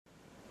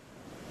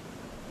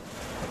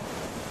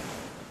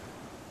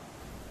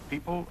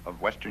people of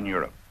Western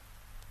Europe.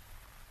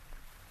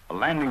 A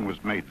landing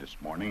was made this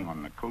morning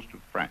on the coast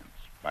of France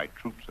by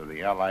troops of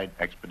the Allied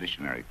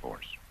Expeditionary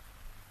Force.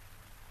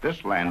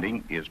 This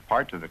landing is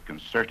part of the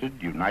concerted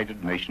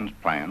United Nations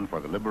plan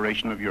for the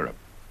liberation of Europe.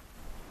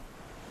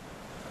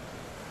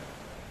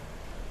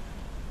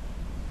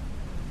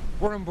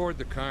 We're on board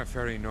the car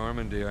ferry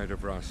Normandy out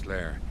of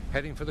Rosselair,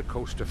 heading for the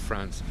coast of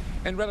France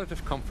in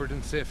relative comfort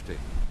and safety.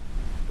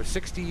 But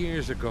 60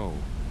 years ago,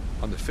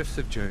 on the 5th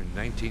of June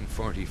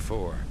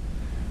 1944,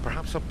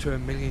 perhaps up to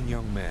 1 million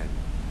young men,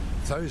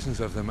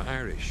 thousands of them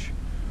Irish,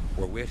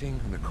 were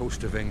waiting on the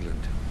coast of England,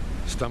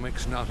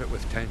 stomachs knotted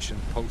with tension,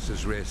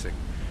 pulses racing,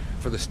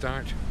 for the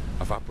start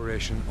of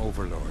Operation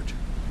Overlord.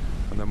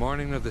 On the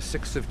morning of the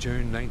 6th of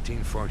June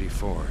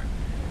 1944,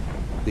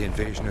 the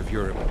invasion of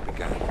Europe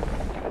began.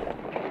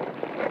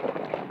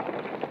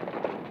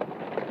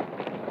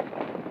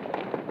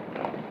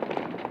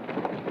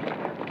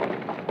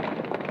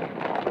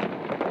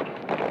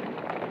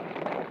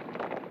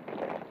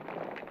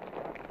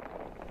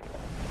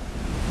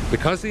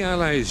 Because the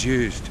Allies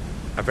used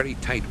a very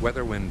tight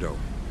weather window,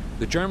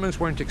 the Germans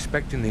weren't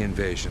expecting the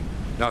invasion,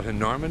 not in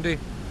Normandy,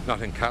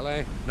 not in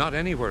Calais, not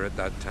anywhere at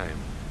that time.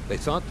 They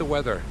thought the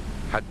weather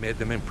had made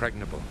them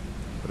impregnable,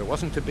 but it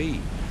wasn't to be,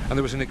 and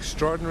there was an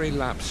extraordinary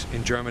lapse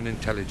in German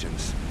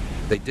intelligence.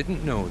 They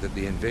didn't know that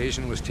the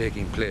invasion was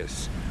taking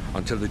place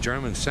until the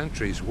German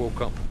sentries woke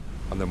up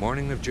on the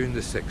morning of June the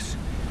 6th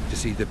to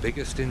see the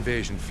biggest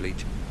invasion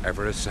fleet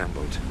ever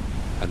assembled,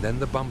 and then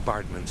the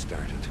bombardment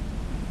started.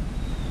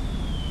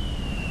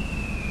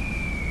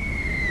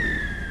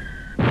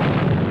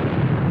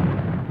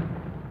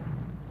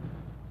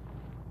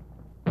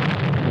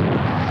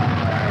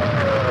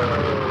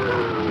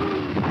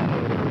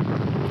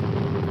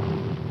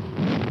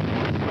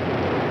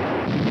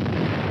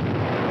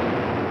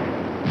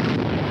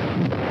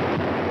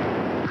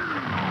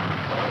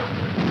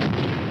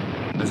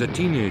 As a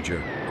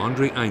teenager,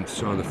 André Heinz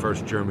saw the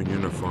first German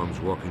uniforms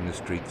walking the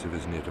streets of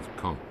his native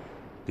Caen,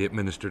 the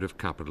administrative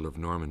capital of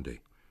Normandy.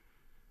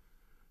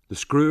 The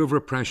screw of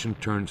repression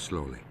turned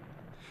slowly.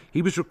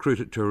 He was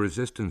recruited to a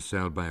resistance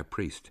cell by a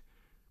priest,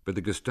 but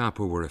the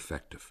Gestapo were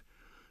effective.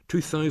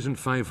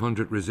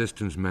 2,500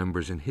 resistance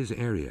members in his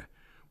area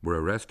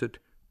were arrested,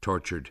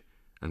 tortured,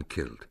 and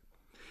killed.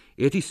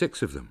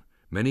 86 of them,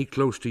 many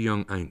close to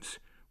young Heinz,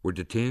 were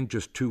detained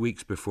just 2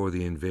 weeks before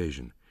the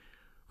invasion.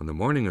 On the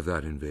morning of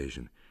that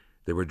invasion,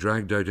 they were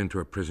dragged out into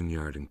a prison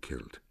yard and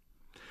killed.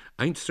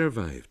 Heinz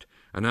survived,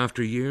 and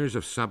after years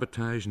of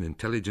sabotage and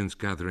intelligence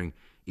gathering,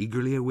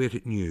 eagerly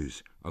awaited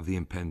news of the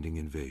impending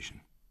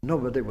invasion.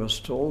 Nobody was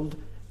told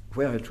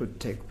where it would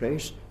take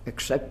place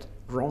except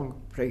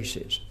wrong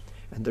places.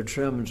 And the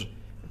Germans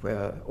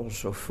were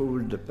also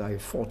fooled by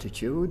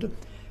fortitude.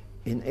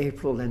 In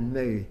April and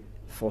May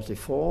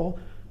 44,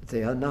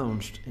 they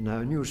announced in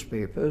our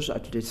newspapers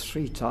at least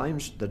 3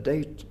 times the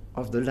date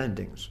of the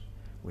landings,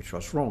 which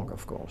was wrong,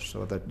 of course,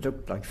 so that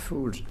looked like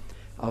fools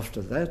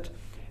after that.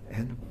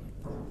 And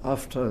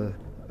after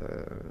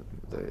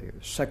the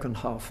second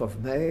half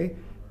of May,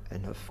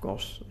 and of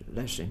course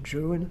less in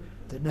June,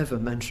 they never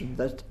mentioned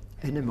that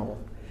anymore.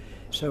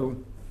 So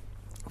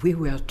we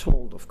were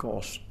told, of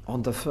course,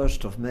 on the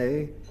 1st of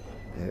May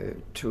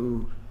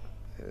to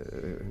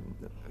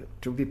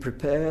be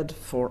prepared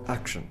for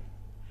action.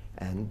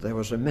 And there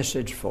was a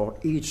message for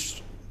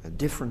each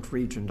different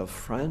region of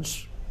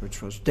France,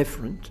 which was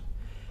different,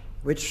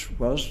 which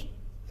was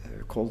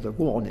called the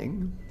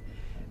warning,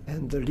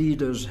 and the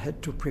leaders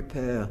had to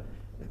prepare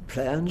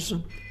plans,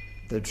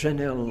 the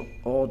general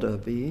order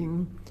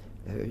being,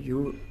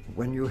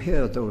 when you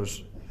hear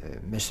those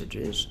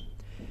messages,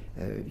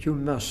 you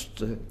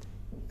must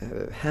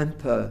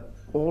hamper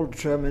all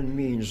German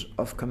means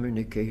of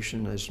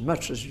communication as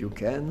much as you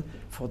can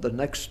for the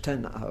next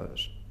 10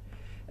 hours.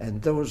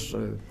 And those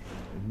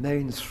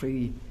main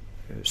 3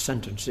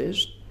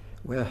 sentences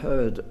were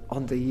heard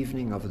on the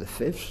evening of the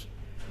 5th.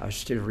 I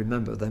still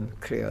remember them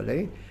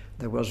clearly.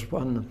 There was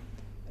one,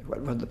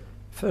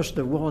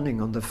 the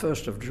warning on the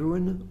 1st of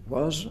June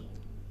was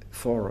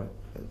for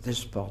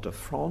this part of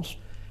France,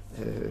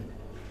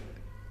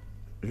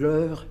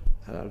 l'heure,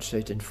 I'll say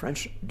it in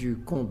French, du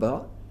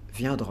combat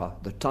viendra,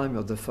 the time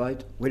of the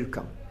fight will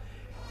come.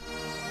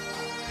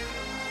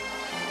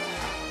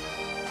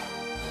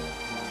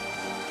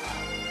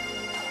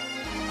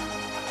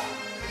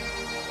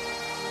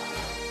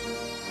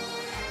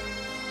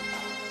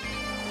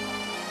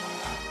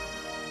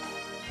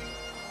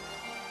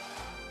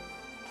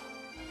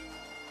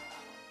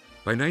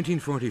 By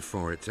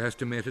 1944, it's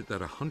estimated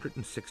that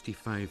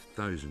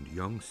 165,000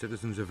 young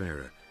citizens of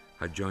Eire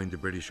had joined the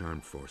British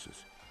Armed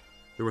Forces.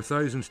 There were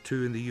thousands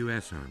too in the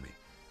US Army.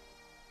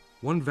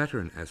 One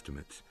veteran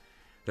estimates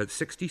that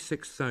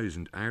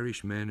 66,000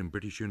 Irish men in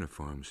British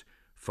uniforms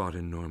fought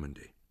in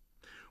Normandy.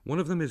 One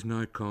of them is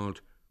now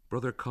called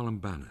Brother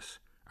Columbanus,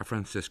 a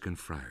Franciscan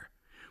friar.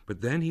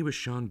 But then he was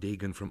Sean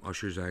Deegan from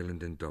Usher's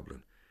Island in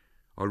Dublin,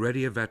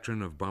 already a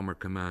veteran of Bomber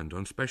Command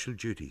on special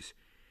duties,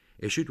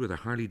 issued with a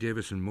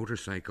Harley-Davidson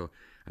motorcycle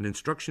and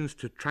instructions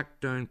to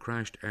track down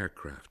crashed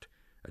aircraft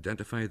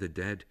identify the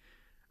dead,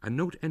 and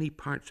note any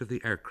parts of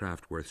the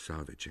aircraft worth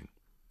salvaging.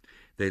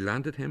 They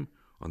landed him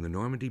on the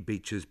Normandy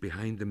beaches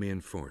behind the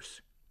main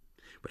force.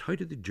 But how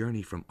did the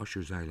journey from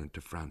Usher's Island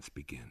to France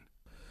begin?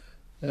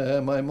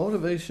 My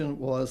motivation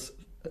was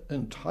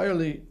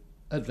entirely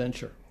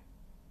adventure.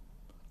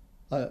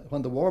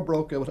 When the war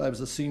broke out, I was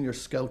a senior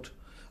scout.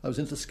 I was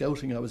into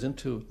scouting, I was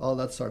into all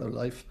that sort of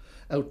life,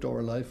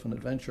 outdoor life and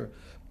adventure.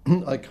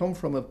 I come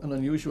from an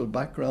unusual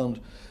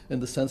background in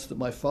the sense that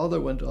my father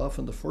went off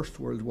in the First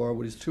World War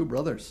with his two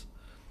brothers,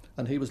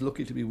 and he was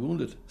lucky to be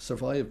wounded,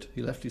 survived.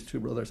 He left his two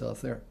brothers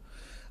out there.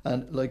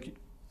 And like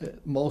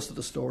most of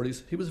the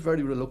stories, he was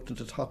very reluctant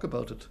to talk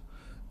about it.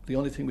 The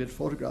only thing, we had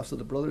photographs of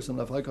the brothers, and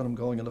if I got him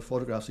going in the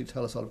photographs, he'd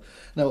tell us all.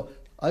 Now,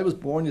 I was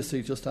born, you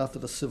see, just after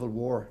the Civil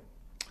War,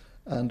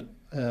 and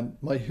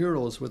my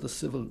heroes were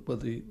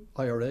the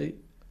IRA,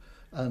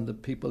 and the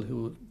people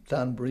who,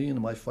 Dan Breen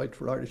and my fight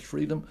for Irish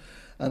freedom.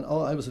 And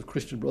I was a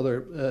Christian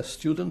Brother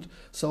student,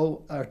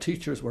 so our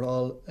teachers were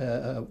all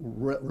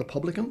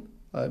Republican.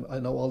 I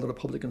know all the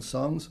Republican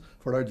songs.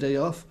 For our day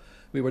off,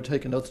 we were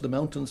taken out to the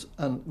mountains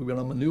and we were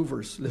on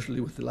manoeuvres, literally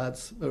with the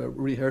lads,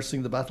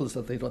 rehearsing the battles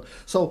that they'd won.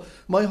 So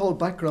my whole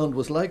background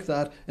was like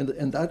that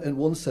in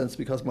one sense,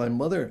 because my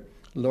mother,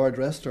 Lord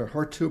rest her,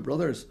 her two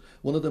brothers,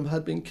 one of them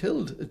had been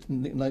killed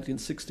in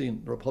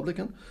 1916,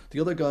 Republican. The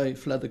other guy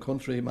fled the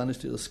country,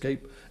 managed to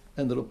escape,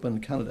 ended up in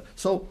Canada.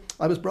 So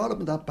I was brought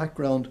up in that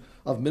background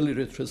of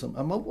militarism,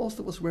 and most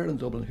of us were in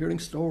Dublin, hearing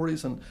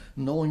stories and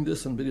knowing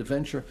this and the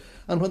adventure.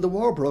 And when the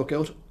war broke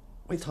out,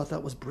 we thought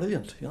that was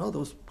brilliant. You know, there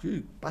was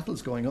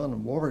battles going on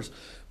and wars,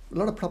 a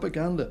lot of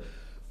propaganda.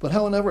 But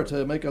however,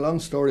 to make a long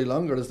story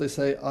longer, as they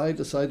say, I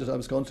decided I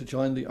was going to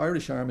join the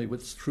Irish Army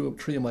with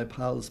three of my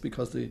pals,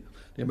 because the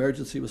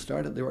emergency was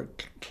started. They were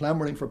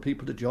clamouring for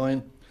people to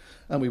join.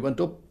 And we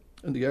went up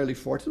in the early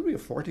 40s, we were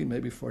 40,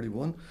 maybe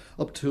 41,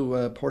 up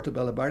to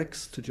Portobello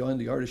Barracks to join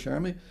the Irish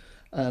Army.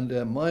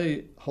 And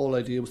my whole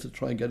idea was to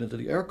try and get into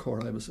the Air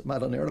Corps. I was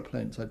mad on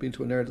aeroplanes. I'd been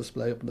to an air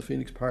display up in the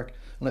Phoenix Park,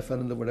 and I fell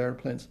in love with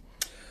aeroplanes.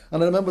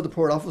 And I remember the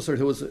poor officer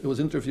who was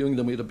interviewing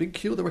them. We had a big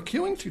queue. They were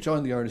queuing to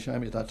join the Irish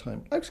Army at that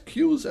time. There was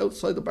queues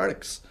outside the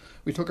barracks.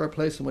 We took our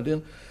place and went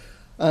in.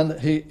 And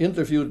he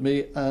interviewed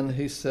me, and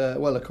he said,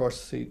 well, of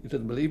course, he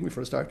didn't believe me for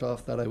a start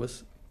off that I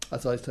was,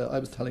 as I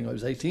was telling him, I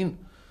was 18.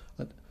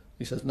 And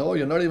he says, no,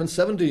 you're not even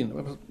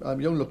 17. I'm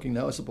young looking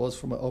now, I suppose,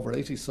 from over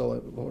 80.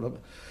 So,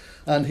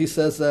 and he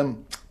says,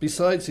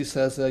 besides, he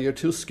says, you're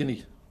too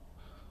skinny.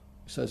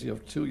 He says, you're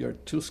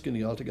too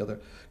skinny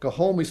altogether. Go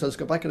home, he says,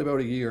 go back in about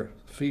a year,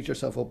 feed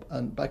yourself up,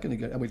 and back in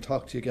again, and we'll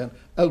talk to you again.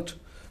 Out.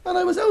 And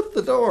I was out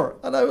the door,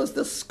 and I was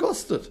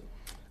disgusted.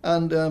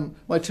 And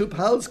my two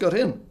pals got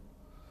in.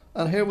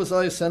 And here was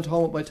I, sent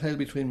home with my tail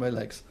between my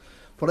legs.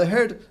 But I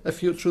heard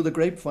through the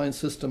grapevine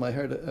system, I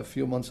heard a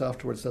few months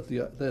afterwards that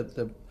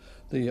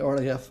the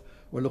RAF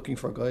were looking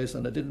for guys,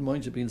 and they didn't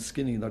mind you being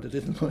skinny, nor they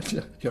didn't mind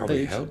your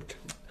Probably age. helped.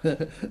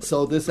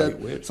 So they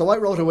said, so I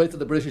wrote away to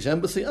the British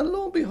Embassy, and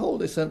lo and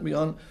behold, they sent me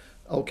on.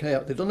 Okay,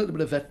 they've done a little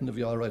bit of vetting of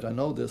you, all right, I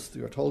know this,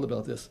 you're told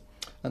about this.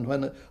 And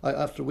when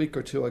after a week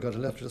or two, I got a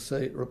letter to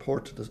say,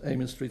 report to the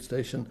Amiens Street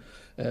Station,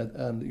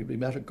 and you'll be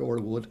met at Gore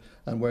Wood,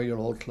 and wear your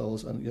old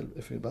clothes, and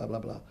if you blah, blah,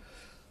 blah.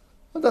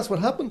 And that's what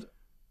happened.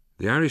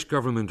 The Irish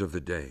government of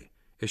the day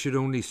issued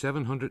only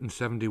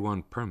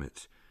 771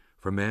 permits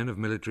for men of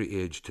military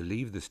age to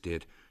leave the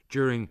state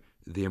during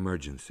the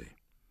emergency.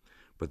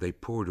 But they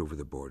poured over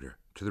the border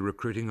to the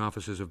recruiting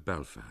offices of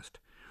Belfast,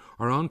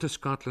 or on to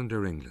Scotland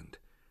or England.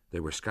 They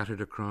were scattered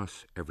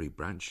across every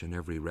branch and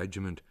every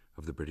regiment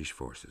of the British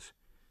forces.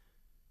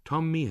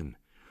 Tom Meehan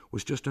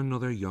was just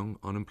another young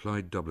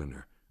unemployed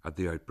Dubliner at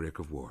the outbreak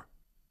of war.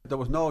 There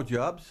was no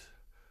jobs,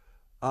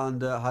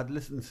 and had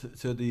listened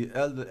to the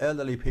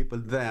elderly people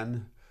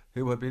then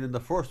who had been in the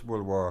First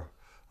World War,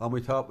 and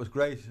we thought it was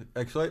great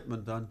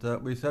excitement,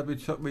 and we said we'd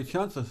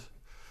chances.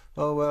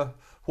 So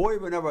why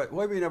we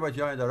never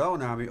joined our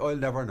own army, I'll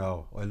never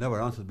know. I'll never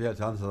be able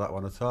to answer that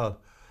one at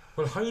all.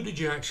 Well, how did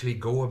you actually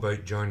go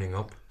about joining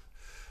up?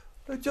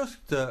 I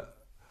just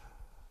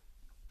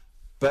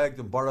begged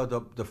and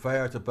borrowed the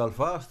fare to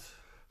Belfast.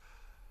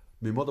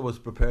 My mother was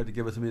prepared to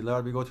give it to me,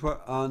 allowed me to go to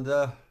her,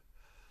 and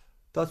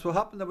that's what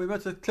happened. And we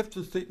went to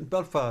Clifton Street in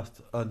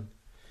Belfast and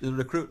in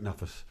the recruiting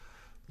office.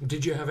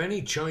 Did you have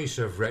any choice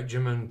of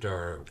regiment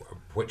or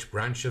which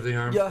branch of the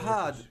army? Yeah, I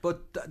had,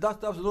 but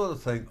that was another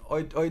thing.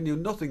 I knew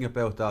nothing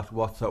about that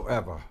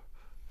whatsoever.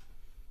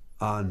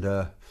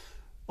 And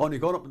only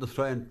going up in the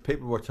train,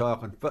 people were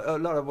talking, but a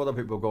lot of other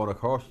people were going, of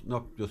course,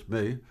 not just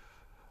me.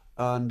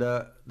 And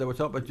they were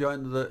talking about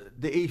joining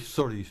the East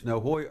Surreys. Now,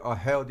 why or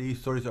how the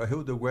East Surreys or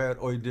who they were,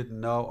 I didn't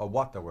know, or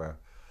what they were.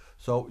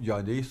 So,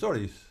 joined the East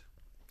Surreys.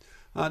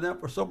 And then,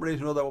 for some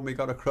reason or other, when we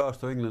got across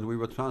to England, we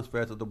were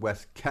transferred to the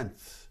West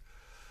Kents.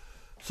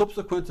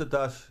 Subsequent to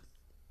that,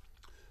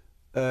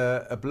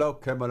 a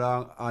bloke came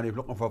along and he was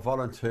looking for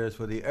volunteers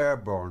for the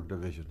Airborne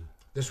Division.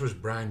 This was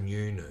brand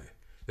new now.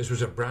 This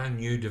was a brand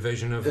new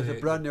division of It's a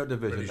brand new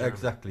division, British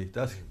exactly.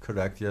 That's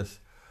correct, yes.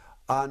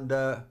 And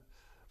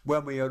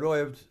when we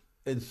arrived,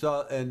 in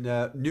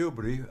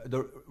Newbury,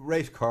 the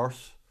race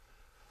course,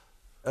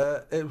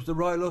 it was the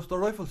Royal Ulster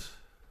Rifles.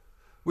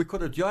 We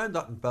could have joined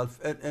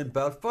that in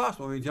Belfast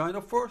when we joined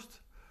up first.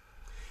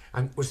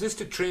 And was this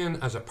to train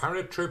as a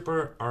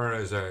paratrooper or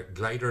as a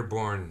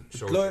glider-born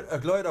soldier? A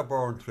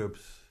glider-born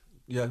troops.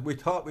 Yeah, we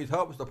thought it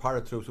was the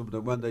paratroops,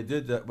 but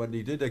when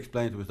he did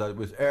explain to us that it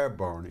was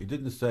airborne, he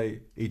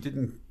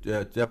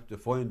didn't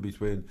define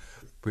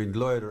between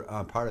glider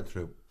and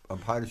paratroop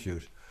and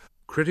parachute.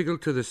 Critical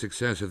to the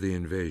success of the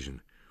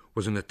invasion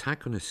was an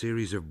attack on a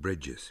series of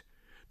bridges,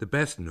 the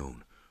best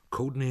known,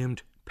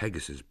 codenamed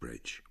Pegasus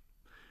Bridge.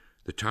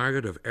 The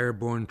target of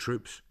airborne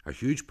troops, a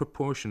huge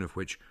proportion of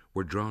which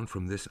were drawn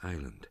from this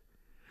island.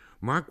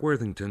 Mark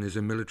Worthington is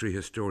a military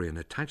historian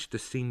attached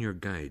as senior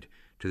guide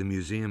to the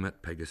museum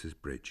at Pegasus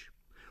Bridge.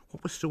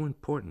 What was so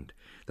important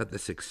that the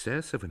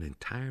success of an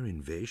entire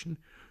invasion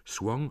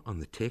swung on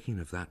the taking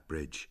of that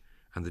bridge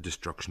and the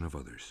destruction of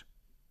others?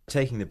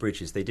 Taking the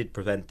bridges, they did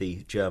prevent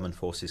the German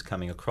forces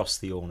coming across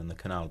the Orne and the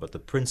canal, but the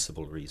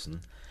principal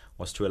reason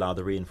was to allow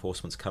the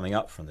reinforcements coming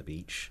up from the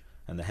beach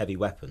and the heavy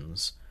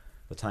weapons,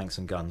 the tanks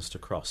and guns, to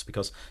cross,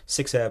 because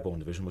 6th Airborne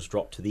Division was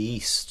dropped to the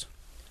east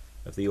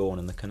of the Orne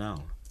and the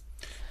canal.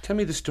 Tell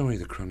me the story,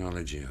 the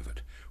chronology of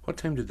it. What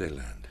time did they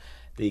land?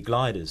 The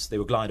gliders, they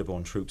were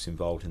glider-borne troops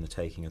involved in the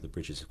taking of the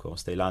bridges, of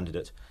course. They landed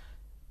at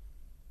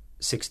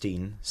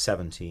 16,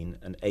 17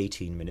 and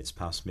 18 minutes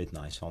past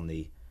midnight on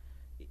the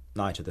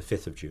night of the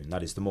 5th of June,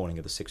 that is the morning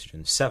of the 6th of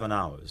June, 7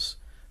 hours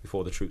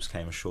before the troops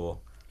came ashore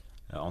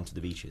onto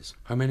the beaches.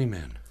 How many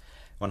men?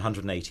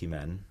 180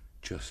 men.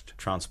 Just.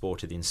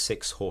 Transported in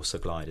 6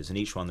 Horsa gliders. In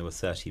each one there were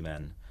 30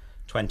 men,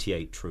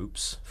 28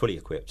 troops, fully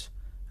equipped,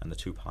 and the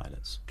 2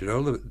 pilots. Did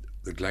all the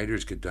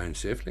gliders get down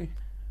safely?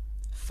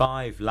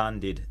 5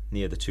 landed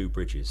near the 2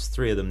 bridges,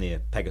 3 of them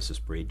near Pegasus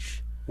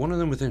Bridge. One of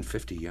them within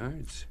 50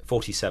 yards?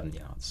 47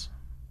 yards.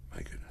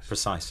 My goodness.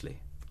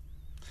 Precisely.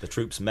 The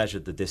troops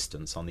measured the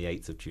distance on the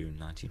 8th of June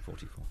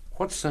 1944.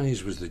 What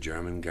size was the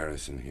German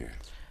garrison here?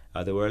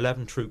 There were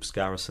 11 troops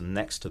garrisoned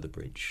next to the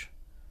bridge.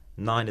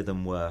 9 of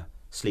them were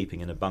sleeping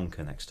in a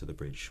bunker next to the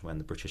bridge when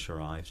the British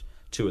arrived.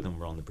 2 of them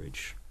were on the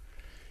bridge.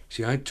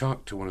 See, I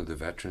talked to one of the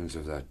veterans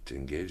of that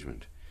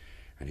engagement,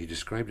 and he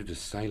described it as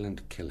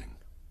silent killing.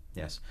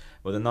 Yes.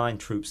 Well, the 9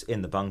 troops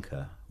in the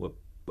bunker were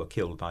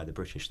killed by the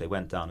British. They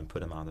went down and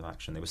put them out of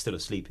action. They were still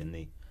asleep in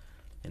the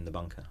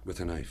bunker. With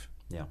a knife?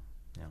 Yeah,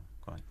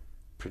 quite.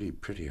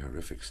 Pretty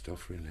horrific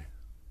stuff, really.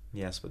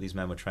 Yes, but these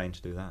men were trained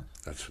to do that.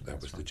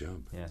 That was right. The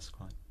job. Yes,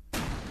 quite.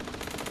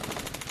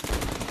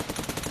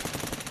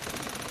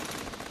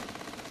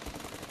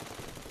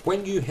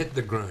 When you hit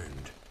the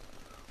ground,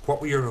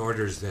 what were your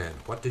orders then?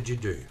 What did you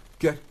do?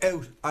 Get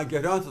out and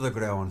get onto the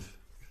ground.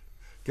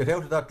 Get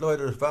out of that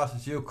glider as fast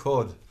as you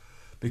could,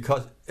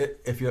 because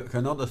if you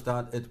can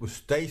understand, it was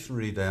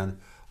stationary then.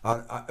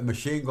 A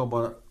machine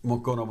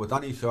gunner with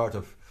any sort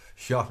of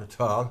shot at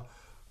all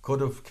could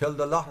have killed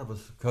a lot of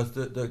us, because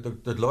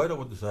the glider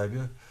wouldn't save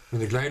you.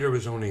 And the glider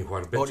was only,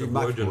 what, bits of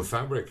wood and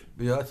fabric?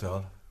 Yeah, that's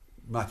all.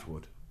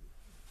 Matchwood.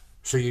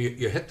 So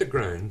you hit the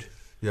ground.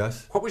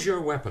 Yes. What was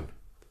your weapon?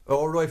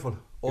 Oh, rifle.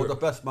 Oh, the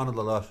best man of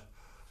the lot.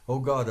 Oh,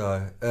 God,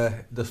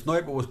 the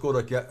sniper was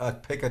good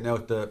at picking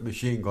out the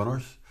machine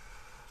gunners,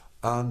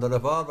 and the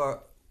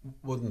revolver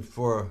wouldn't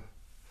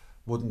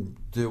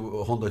do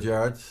 100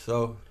 yards,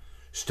 so...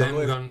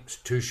 Stem gun's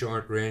too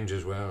short range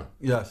as well?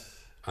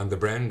 Yes. And the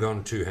Bren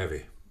gun too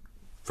heavy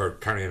for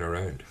carrying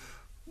around?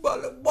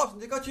 Well, it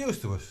wasn't. You got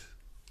used to it.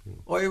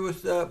 I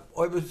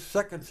was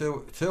second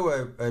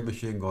to a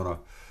machine gunner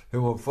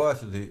who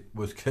unfortunately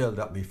was killed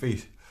at my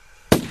feet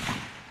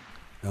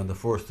on the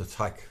first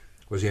attack.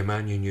 Was he a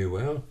man you knew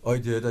well? I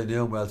did, I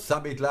knew him well.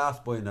 Sammy Glass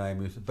by name.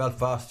 He was a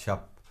Belfast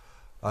chap.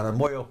 And in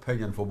my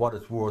opinion, for what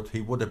it's worth, he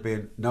would have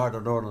been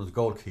Northern Ireland's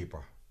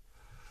goalkeeper.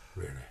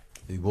 Really?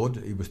 He would.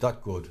 He was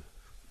that good.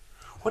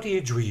 What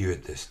age were you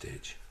at this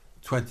stage?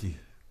 20.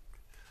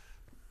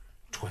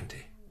 20?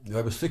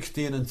 I was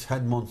 16 and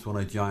 10 months when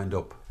I joined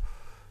up.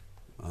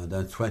 And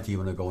then 20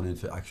 when I going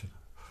into action.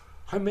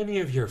 How many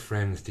of your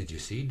friends did you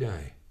see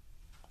die?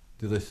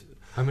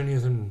 How many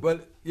of them? Well,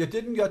 you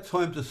didn't get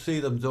time to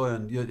see them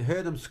dying. You'd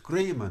hear them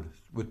screaming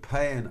with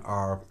pain,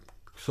 or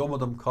some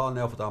of them calling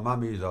out for their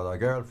mammies or their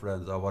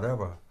girlfriends or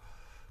whatever.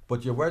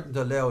 But you weren't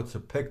allowed to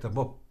pick them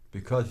up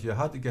because you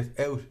had to get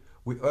out.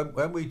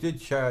 When we did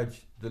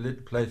charge the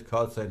little place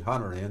called St.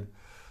 Honorine,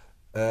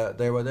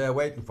 they were there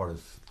waiting for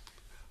us.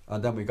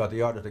 And then we got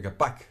the order to get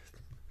back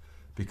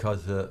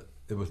because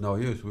it was no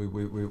use. We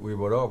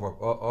were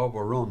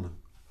overrun.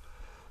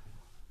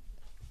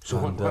 So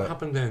what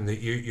happened then?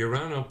 You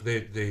ran up,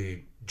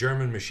 the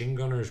German machine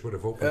gunners would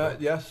have opened up?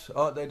 Yes,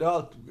 they'd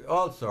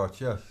all sorts,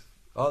 yes.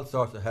 All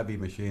sorts of heavy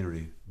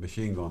machinery,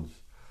 machine guns.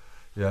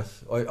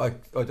 Yes, I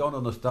don't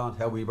understand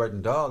how we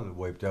weren't all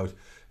wiped out.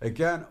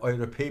 Again, I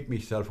repeat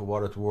myself for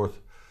what it's worth.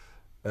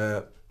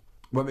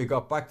 When we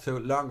got back to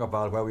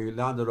Longueval, where we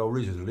landed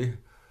originally,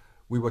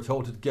 we were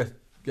told to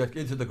get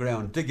into the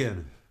ground, dig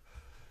in.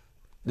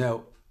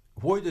 Now,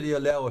 why did he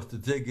allow us to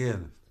dig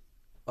in?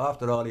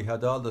 After all, he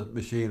had all the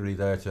machinery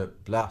there to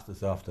blast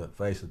us off the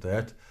face of the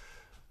earth.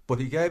 But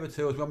he gave it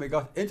to us when we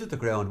got into the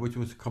ground, which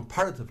was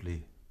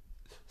comparatively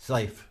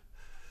safe.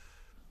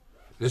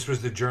 This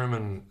was the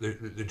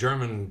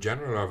German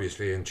general,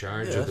 obviously, in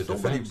charge of the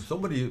defence.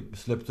 Somebody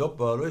slipped up,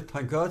 all right,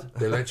 thank God.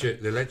 They let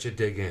you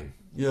dig in.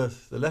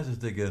 Yes, they let us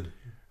dig in.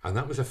 And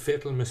that was a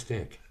fatal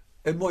mistake.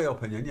 In my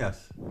opinion,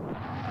 yes.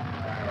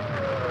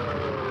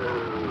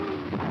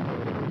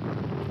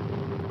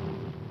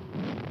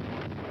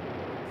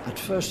 At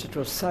first it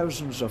was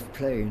thousands of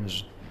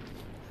planes.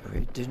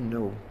 We didn't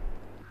know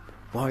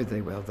why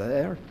they were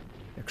there,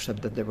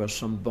 except that there were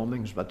some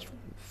bombings, but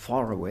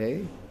far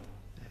away,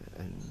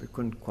 and we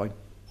couldn't quite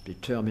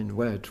determine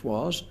where it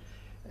was.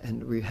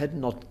 And we had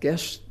not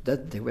guessed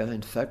that they were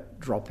in fact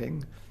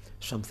dropping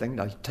something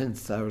like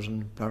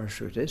 10,000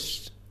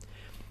 parachutists.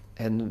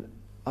 And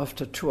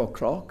after 2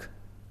 o'clock,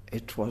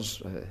 it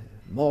was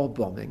more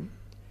bombing.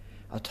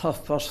 At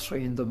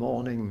 3:30 in the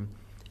morning,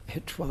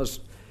 it was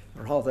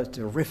rather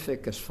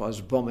terrific as far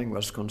as bombing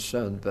was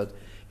concerned, but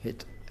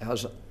it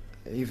has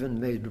even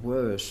made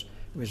worse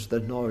with the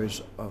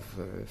noise of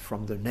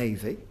from the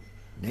Navy.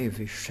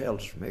 Navy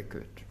shells make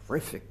a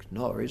terrific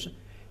noise.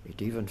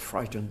 It even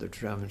frightened the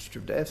Germans to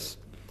death.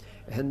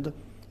 And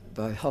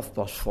by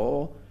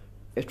 4:30,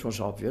 it was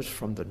obvious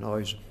from the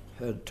noise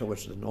heard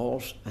towards the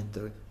north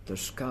and the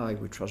sky,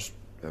 which was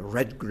a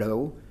red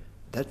glow,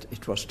 that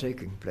it was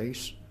taking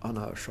place on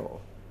our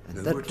shore. And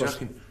now that we're was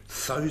talking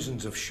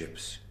thousands of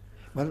ships.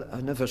 Well,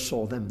 I never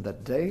saw them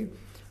that day,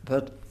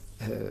 but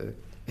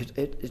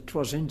it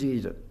was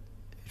indeed,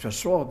 it was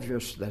so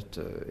obvious that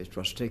it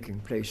was taking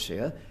place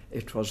here.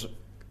 It was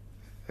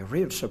a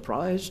real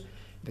surprise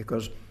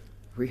because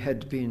we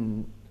had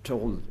been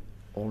told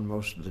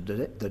almost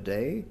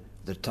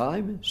the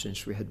time,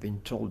 since we had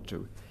been told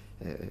to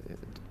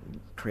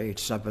create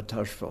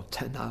sabotage for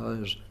 10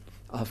 hours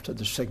after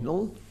the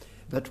signal,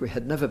 but we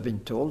had never been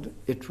told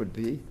it would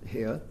be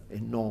here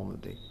in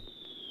Normandy.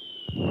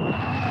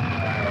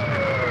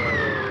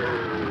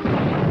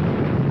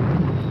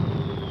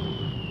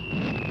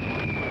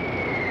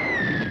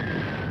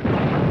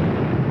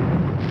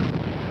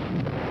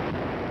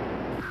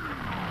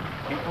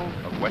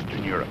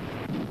 Western Europe.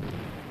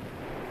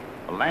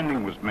 A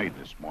landing was made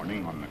this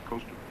morning on the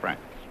coast of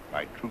France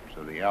by troops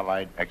of the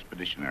Allied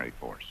Expeditionary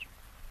Force.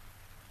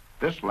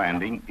 This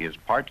landing is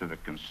part of the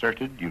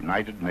concerted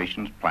United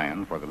Nations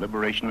plan for the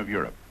liberation of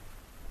Europe.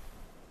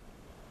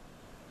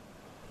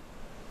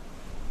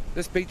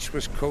 This beach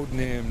was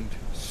codenamed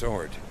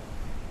Sword.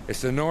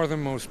 It's the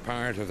northernmost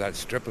part of that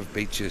strip of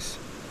beaches,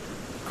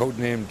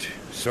 codenamed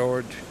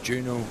Sword,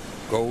 Juno,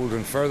 Gold,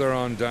 and further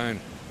on down,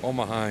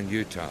 Omaha and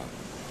Utah,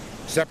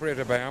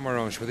 separated by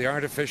Amaranche, where the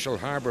artificial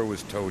harbour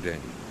was towed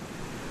in.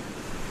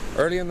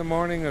 Early in the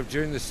morning of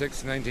June the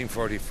 6th,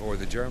 1944,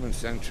 the German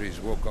sentries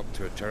woke up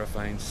to a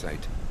terrifying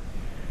sight.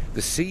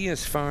 The sea,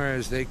 as far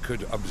as they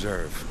could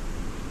observe,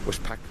 was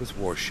packed with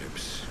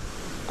warships,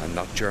 and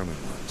not German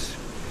ones.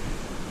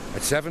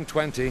 At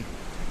 7:20,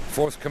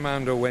 4th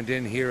Commando went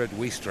in here at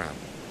Ouistreham.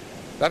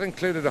 That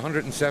included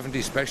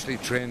 170 specially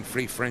trained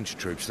Free French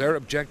troops. Their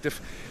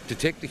objective, to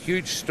take the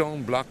huge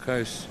stone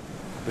blockhouse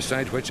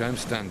beside which I'm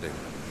standing.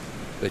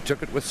 They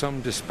took it with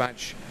some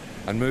dispatch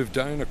and moved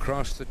down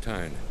across the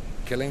town,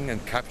 killing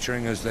and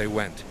capturing as they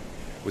went.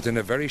 Within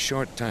a very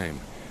short time,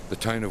 the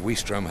town of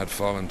Ouistreham had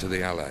fallen to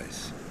the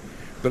Allies.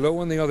 Below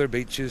on the other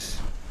beaches,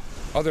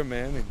 other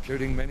men,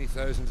 including many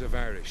thousands of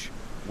Irish,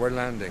 were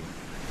landing,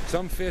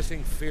 some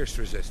facing fierce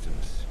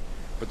resistance.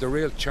 But the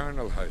real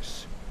charnel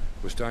house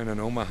was down in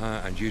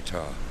Omaha and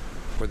Utah,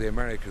 where the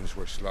Americans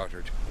were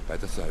slaughtered by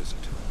the thousand.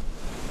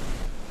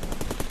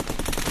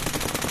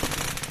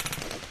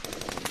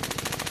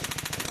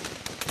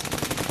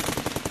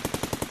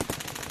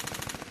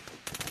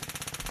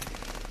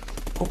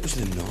 What was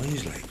the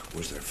noise like?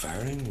 Was there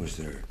firing? Was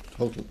there...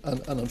 Total.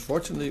 And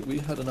unfortunately, we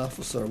had an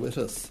officer with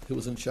us who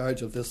was in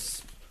charge of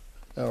this,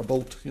 our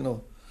boat, you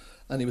know,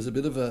 and he was a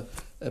bit of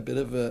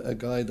a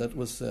guy that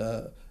was,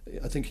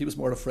 I think he was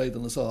more afraid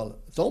than us all.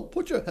 Don't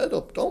put your head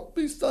up. Don't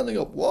be standing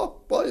up.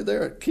 Walk by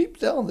there. Keep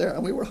down there.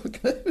 And we were, he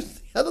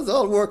had us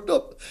all worked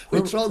up.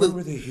 Where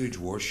were the huge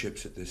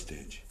warships at this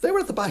stage? They were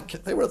at the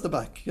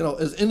back. You know,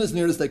 as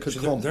near as they could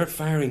come. They're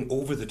firing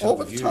over the top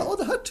of you. Oh,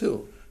 they had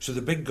to. So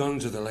the big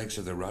guns are the likes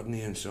of the Rodney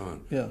and so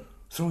on. Yeah.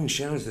 Throwing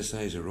shells the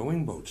size of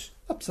rowing boats.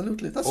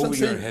 Absolutely. That's over what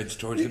I'm your saying. heads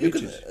towards the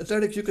beaches.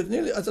 Derek, you could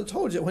nearly, as I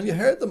told you, when you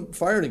heard them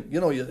firing, you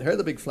know, you heard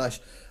the big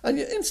flash, and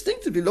you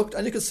instinctively looked,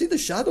 and you could see the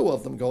shadow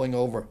of them going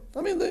over.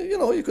 I mean,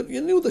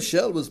 you knew the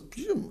shell was.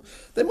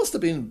 They must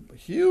have been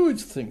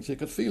huge things. You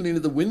could feel nearly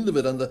the wind of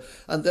it,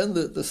 and then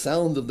the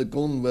sound of the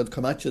gun would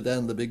come at you.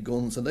 Then the big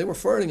guns, and they were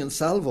firing in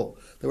salvo.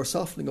 They were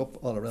softening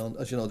up all around.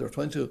 As you know, they were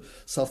trying to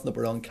soften up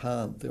around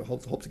Cannes. They were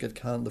hoped to get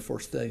Cannes the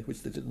first day,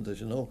 which they didn't,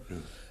 as you know. Yeah.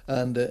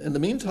 And in the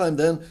meantime,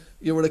 then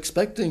you were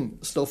expecting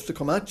stuff to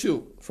come at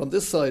you from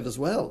this side as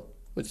well,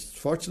 which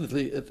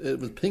fortunately it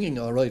was pinging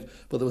all right,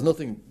 but there was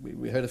nothing.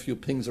 We heard a few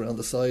pings around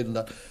the side and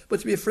that.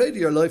 But to be afraid of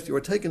your life, you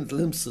were taking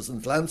glimpses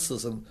and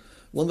glances and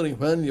wondering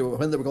when they were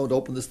going to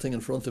open this thing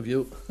in front of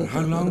you.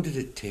 How long did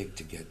it take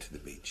to get to the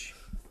beach?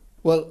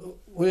 Well,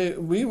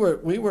 we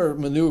were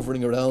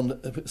manoeuvring around.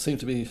 It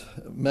seemed to be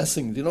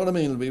messing. Do you know what I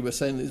mean? We were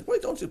saying, why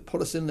don't you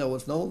put us in now?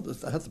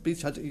 The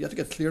beach you had to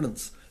get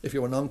clearance if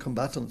you were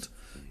non-combatant,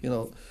 you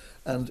know.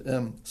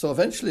 And so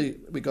eventually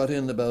we got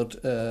in about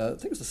I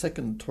think it was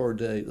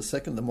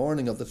the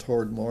morning of the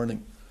third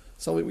morning.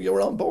 So you were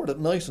on board at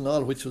night and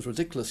all, which was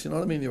ridiculous. You know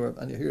what I mean? You're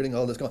hearing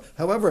all this going.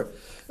 However,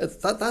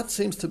 that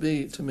seems to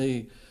be to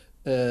me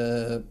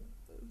that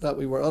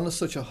we were on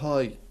such a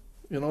high.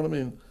 You know what I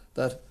mean?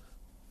 That.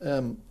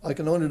 I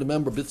can only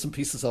remember bits and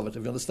pieces of it,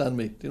 if you understand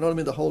me. Do you know what I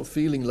mean? The whole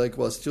feeling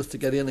was just to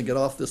get in and get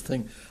off this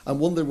thing and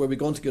wonder were we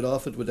going to get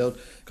off it without...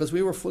 Because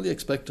we were fully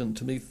expecting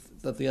to meet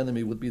that the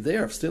enemy would be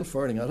there, still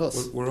firing at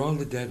us. Were all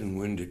the dead and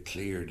wounded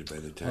cleared by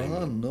the time?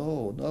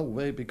 Oh, no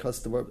way,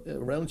 because there were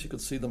around, you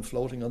could see them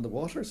floating on the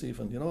waters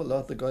even. You know, a lot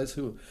of the guys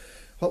who...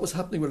 What was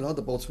happening with a lot of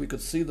the boats, we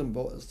could see them,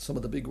 some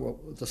of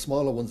the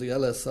smaller ones, the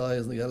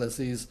LSIs and the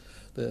LSEs,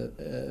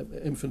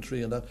 the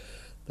infantry and that,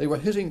 they were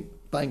hitting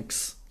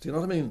banks. Do you know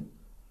what I mean?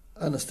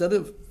 And instead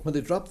of, when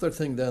they dropped their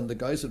thing then, the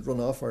guys had run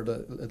off or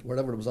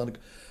wherever it was on,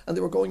 and they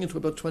were going into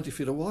about 20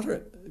 feet of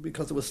water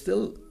because there was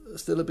still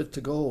a bit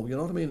to go, you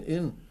know what I mean,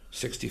 in.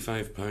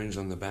 65 pounds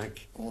on the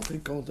back? Oh, they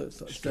go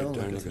straight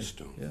down like a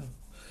stone. Yeah.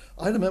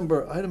 I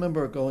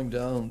remember going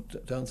down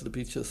to the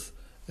beaches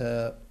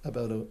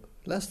about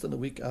less than a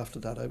week after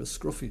that. I was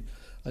scruffy.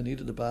 I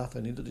needed a bath,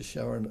 I needed a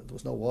shower, and there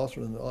was no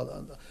water,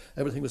 and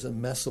everything was a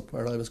mess up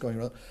where I was going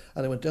around.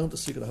 And I went down to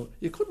Secret House.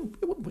 You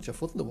wouldn't put your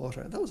foot in the water,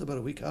 and that was about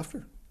a week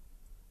after.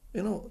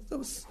 You know, there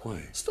was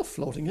stuff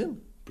floating in.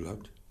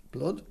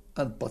 Blood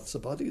and butts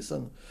of bodies,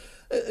 and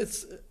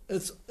it's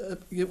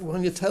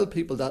when you tell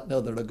people that now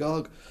they're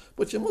agog,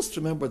 but you must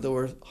remember there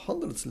were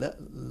hundreds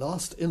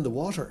lost in the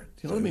water.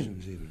 Do you know what I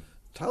mean? Even.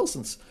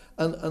 Thousands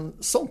and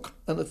sunk,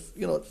 and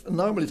it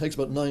normally takes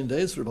about 9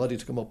 days for a body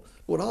to come up.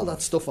 With all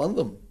that stuff on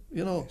them,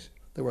 you know,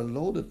 they were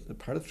loaded. The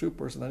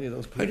paratroopers and any of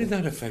those people. How did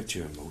that affect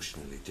you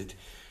emotionally? Did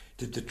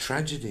the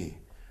tragedy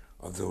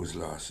of those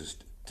losses,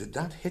 did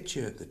that hit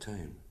you at the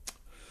time?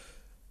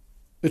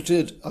 It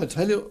did. I'll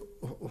tell you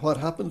what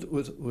happened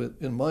with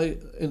in my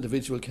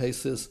individual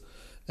cases.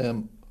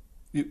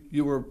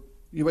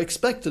 You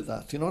expected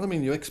that. You know what I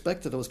mean? You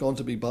expected there was going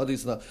to be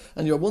bodies and that,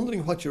 and you're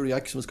wondering what your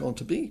reaction was going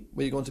to be.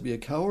 Were you going to be a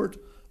coward,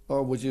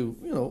 or would you?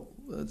 You know,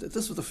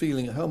 this was the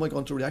feeling. How am I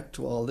going to react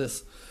to all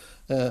this?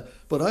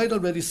 But I'd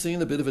already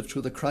seen a bit of it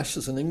through the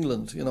crashes in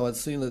England. You know, I'd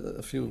seen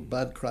a few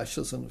bad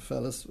crashes and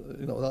fellas,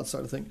 you know, that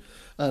sort of thing,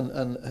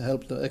 and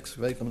helped to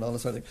excavate them and all that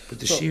sort of thing. But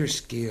the sheer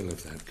scale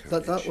of that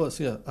carnage. That was,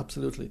 yeah,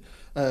 absolutely.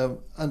 And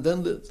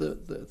then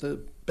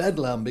the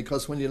bedlam,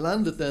 because when you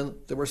landed then,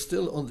 they were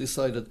still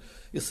undecided.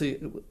 You see,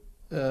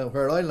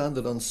 where I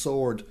landed on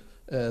Sword,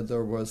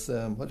 there was,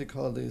 what do you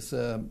call these,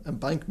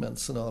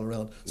 embankments and all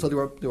around. So they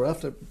were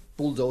after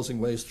bulldozing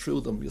ways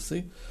through them, you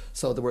see.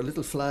 So there were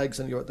little flags,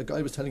 and the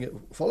guy was telling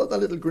you, follow that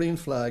little green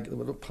flag,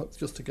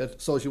 just to get,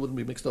 so as you wouldn't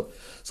be mixed up.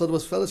 So there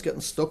was fellas getting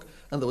stuck,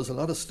 and there was a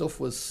lot of stuff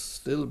was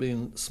still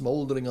being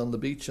smouldering on the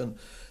beach, and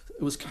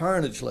it was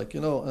carnage, like,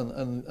 you know,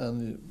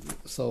 and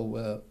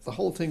so the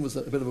whole thing was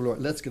a bit of a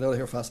let's get out of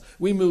here fast.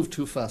 We moved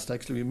too fast,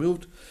 actually.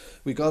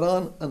 We got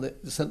on, and they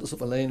sent us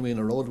up a laneway in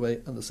a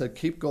roadway, and they said,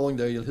 keep going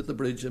there, you'll hit the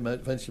bridge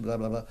eventually, blah,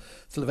 blah, blah.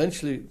 So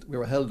eventually we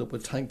were held up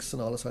with tanks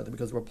and all this,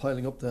 because they were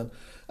piling up then,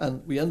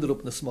 and we ended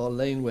up in a small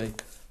laneway,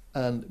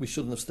 and we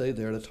shouldn't have stayed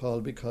there at all,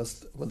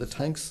 because when the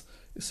tanks,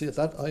 you see,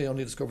 I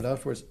only discovered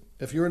afterwards,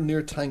 if you're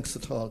near tanks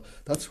at all,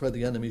 that's where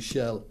the enemy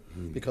shell,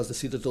 because they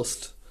see the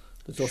dust.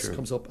 The dust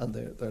comes up, and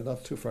they're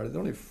not too far. They're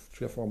only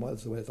 3 or 4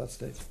 miles away at that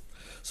stage.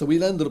 So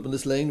we ended up in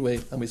this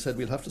laneway, and we said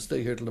we'll have to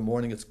stay here till the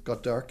morning. It's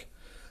got dark,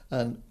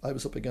 and I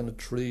was up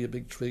against a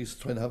big tree,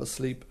 trying to have a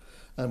sleep.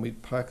 And we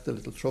parked the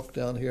little truck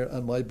down here,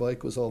 and my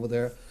bike was over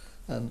there.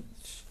 And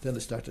then they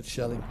started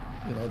shelling.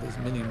 You know, these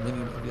mini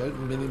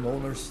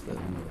moaners.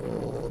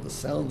 The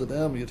sound of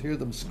them, you'd hear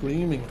them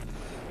screaming.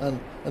 And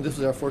this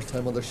was our first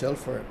time under shell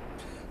fire.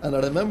 And I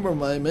remember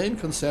my main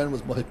concern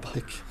was my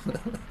bike.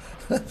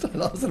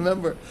 And I always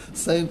remember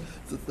saying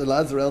to the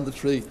lads around the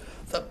tree,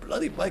 the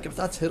bloody bike, if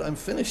that's hit, I'm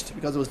finished,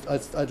 because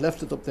I'd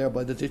left it up there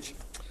by the ditch.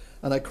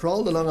 And I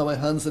crawled along on my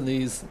hands and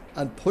knees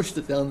and pushed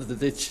it down to the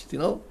ditch, you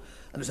know?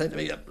 And they're saying to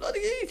me, you bloody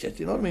idiot,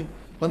 you know what I mean?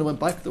 When I went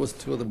back, there was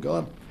 2 of them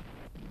gone.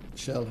 The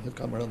shell had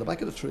come around the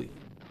back of the tree.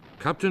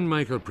 Captain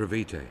Michael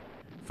Previte,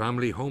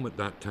 family home at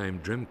that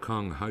time,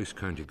 Drimcong House,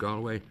 County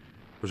Galway,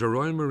 was a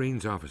Royal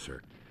Marines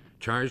officer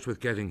charged with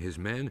getting his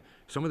men,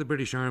 some of the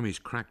British Army's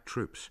crack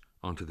troops,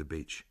 onto the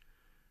beach.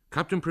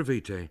 Captain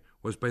Previte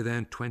was by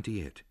then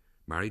 28,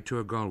 married to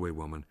a Galway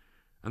woman,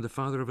 and the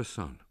father of a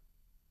son.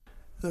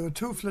 There were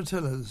 2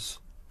 flotillas,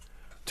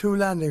 2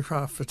 landing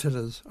craft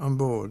flotillas on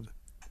board,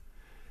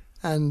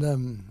 and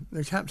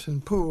the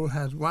Captain Poole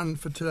had one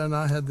flotilla and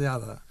I had the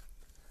other,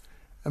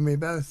 and we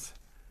both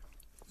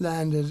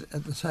landed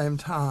at the same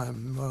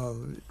time. Well,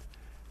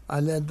 I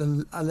led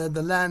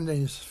the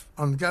landings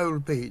on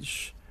Gold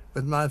Beach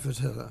with my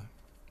flotilla.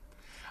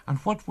 And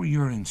what were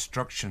your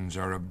instructions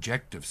or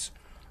objectives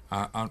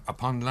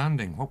Upon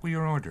landing, what were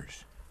your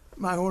orders?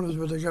 My orders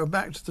were to go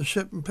back to the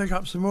ship and pick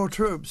up some more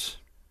troops,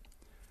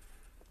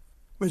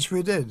 which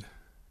we did.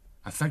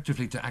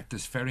 Effectively to act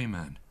as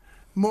ferryman?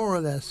 More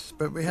or less,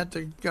 but we had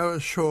to go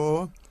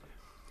ashore.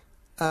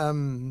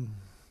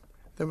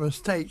 There were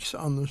stakes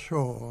on the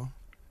shore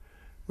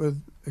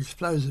with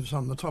explosives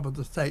on the top of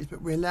the stakes,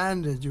 but we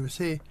landed, you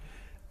see,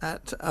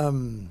 at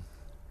on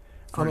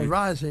a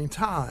rising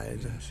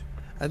tide. Yes.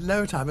 At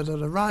low tide, but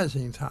at a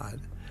rising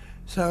tide.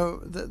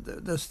 So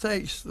the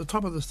stakes, the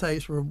top of the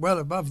stakes were well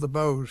above the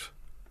boat,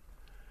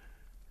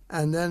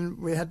 and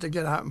then we had to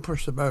get out and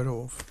push the boat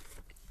off.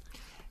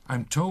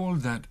 I'm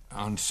told that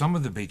on some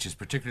of the beaches,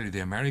 particularly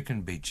the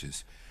American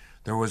beaches,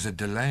 there was a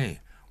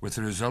delay with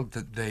the result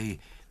that they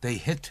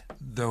hit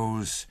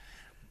those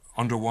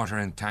underwater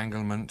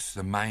entanglements,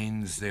 the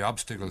mines, the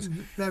obstacles.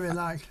 Very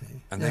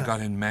likely. And they got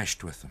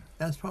enmeshed with them.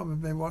 That's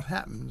probably what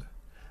happened.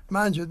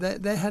 Mind you,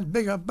 they had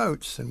bigger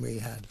boats than we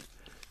had.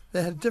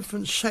 They had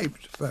different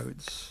shaped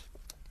boats.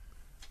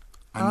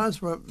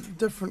 Ours were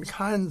different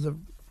kinds of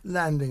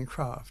landing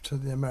craft to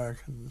the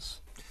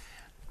Americans.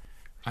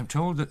 I'm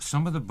told that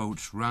some of the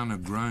boats ran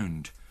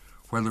aground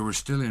while they were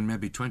still in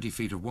maybe 20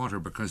 feet of water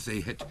because they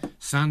hit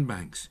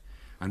sandbanks,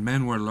 and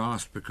men were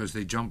lost because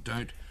they jumped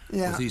out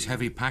with these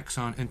heavy packs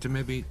on into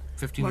maybe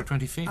 15 or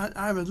 20 feet.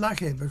 I was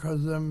lucky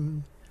because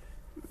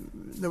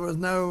there was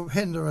no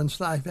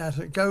hindrance like that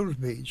at Gold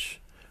Beach,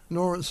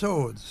 nor at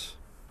Swords.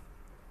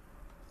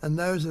 And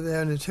those are the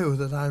only two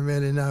that I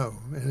really know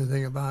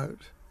anything about.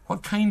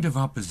 What kind of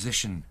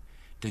opposition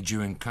did you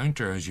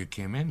encounter as you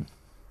came in?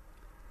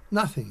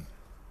 Nothing.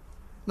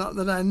 Not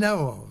that I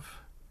know of.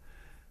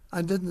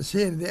 I didn't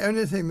see any. The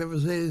only thing that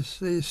was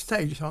these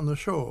stakes on the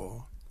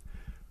shore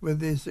with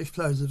these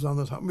explosives on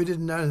the top. We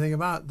didn't know anything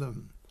about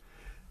them.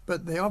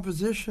 But the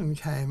opposition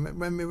came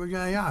when we were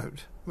going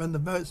out, when the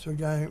boats were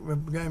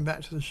going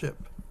back to the ship.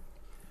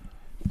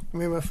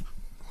 We were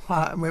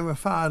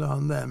fired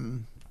on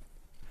them.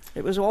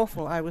 It was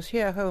awful. I was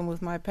here home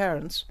with my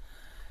parents,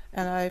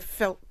 and I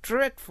felt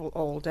dreadful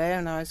all day,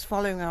 and I was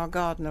following our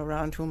gardener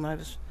around, whom I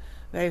was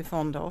very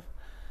fond of,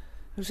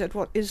 who said,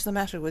 "What is the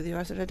matter with you?"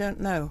 I said, "I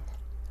don't know."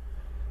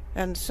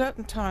 And a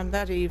certain time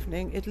that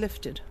evening it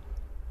lifted,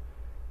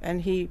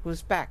 and he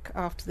was back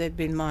after they'd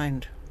been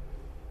mined.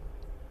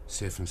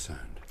 Safe and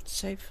sound.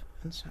 Safe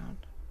and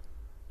sound.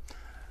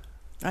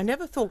 I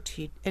never thought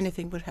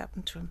anything would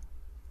happen to him.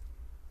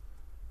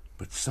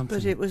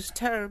 But it was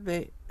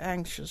terribly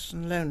anxious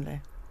and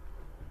lonely.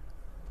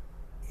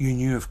 You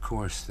knew, of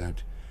course,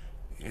 that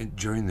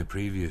during the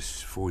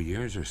previous 4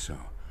 years or so,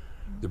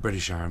 the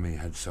British Army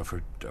had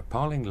suffered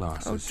appalling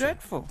losses. Oh,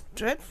 dreadful,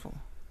 dreadful.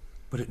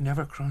 But it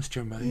never crossed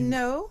your mind?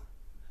 No.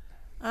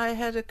 I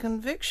had a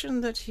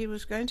conviction that he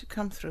was going to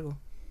come through.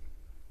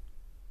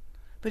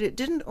 But it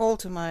didn't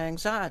alter my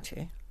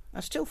anxiety.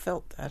 I still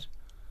felt that.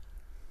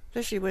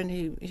 Especially when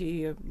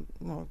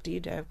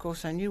D-Day, of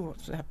course, I knew what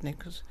was happening,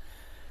 because,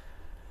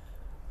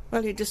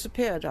 well, he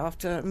disappeared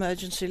after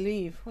emergency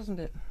leave, wasn't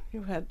it?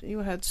 You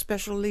had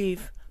special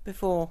leave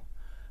before,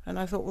 and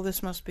I thought, well,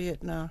 this must be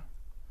it now.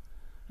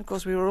 Of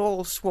course, we were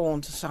all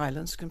sworn to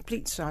silence,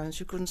 complete silence.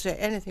 You couldn't say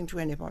anything to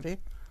anybody.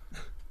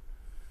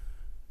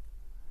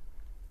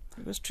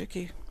 It was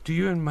tricky. Do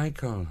you and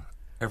Michael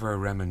ever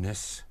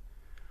reminisce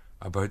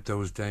about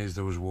those days,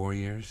 those war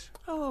years?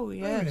 Oh,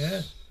 yes. Oh,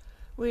 yes.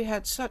 We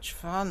had such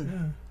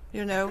fun. Yeah.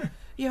 You know,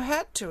 you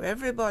had to.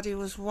 Everybody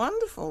was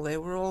wonderful. They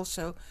were all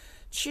so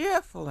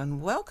cheerful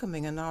and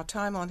welcoming. And our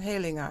time on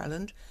Hailing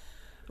Island,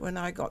 when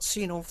I got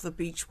seen off the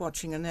beach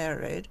watching an air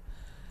raid,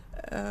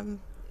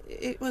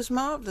 it was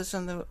marvellous.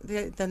 And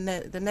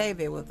the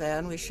Navy were there,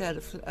 and we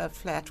shared a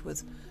flat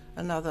with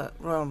another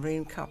Royal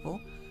Marine couple.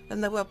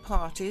 And there were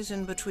parties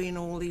in between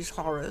all these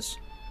horrors.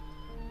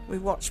 We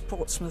watched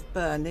Portsmouth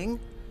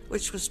burning,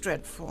 which was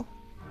dreadful.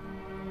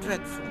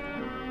 Dreadful.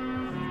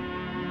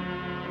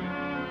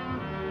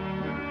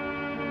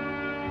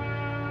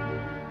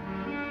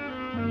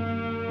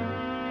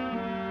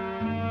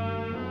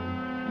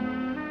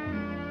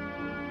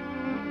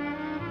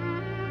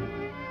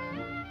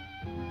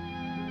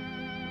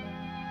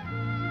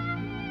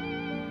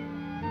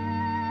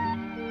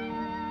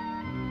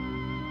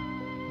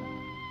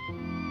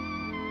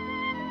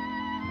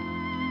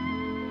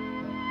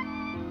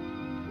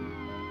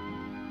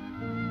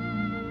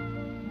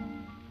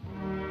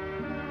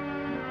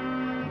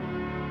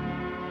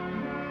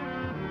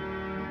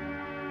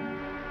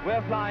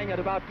 We're flying at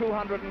about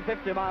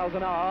 250 miles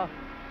an hour,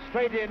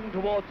 straight in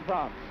towards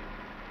France.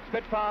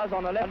 Spitfires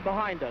on the left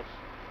behind us.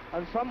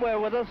 And somewhere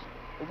with us,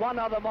 one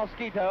other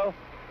Mosquito,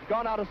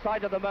 gone out of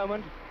sight at the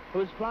moment,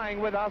 who's flying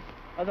with us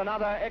as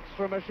another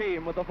extra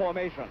machine with the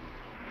formation.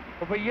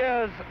 For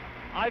years,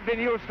 I've been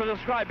used to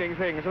describing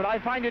things, but I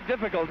find it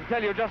difficult to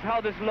tell you just how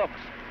this looks.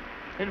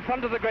 In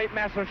front of the great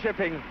mass of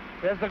shipping,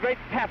 there's the great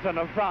pattern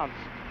of France,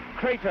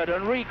 cratered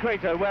and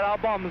re-cratered where our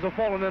bombs have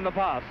fallen in the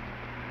past.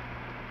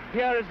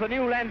 Here is the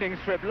new landing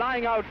strip,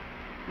 lying out,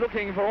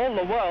 looking for all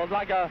the world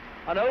like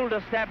an old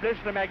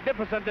established and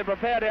magnificently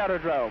prepared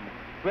aerodrome.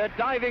 We're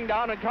diving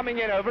down and coming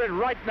in over it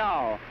right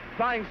now.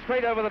 flying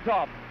straight over the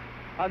top.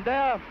 And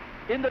there,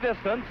 in the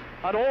distance,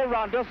 and all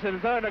round us, in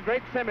a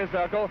great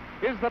semicircle,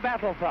 is the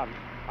battlefront.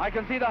 I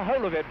can see the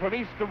whole of it from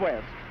east to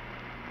west.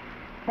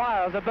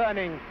 Fires are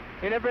burning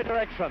in every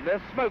direction.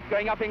 There's smoke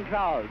going up in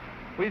clouds.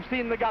 We've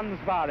seen the guns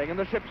firing and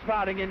the ships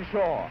firing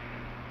inshore.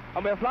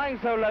 And we're flying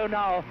so low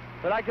now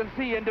that I can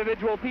see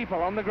individual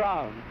people on the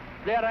ground.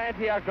 There are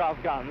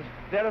anti-aircraft guns.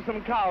 There are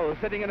some cows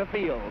sitting in a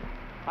field.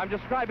 I'm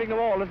describing them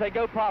all as they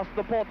go past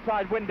the port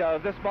side window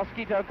of this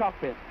Mosquito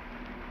cockpit.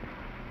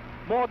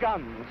 More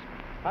guns,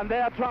 and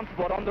there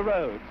transport on the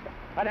roads.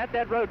 And at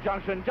that road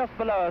junction just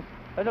below us,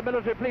 there's a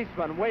military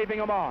policeman waving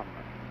them on.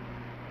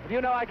 And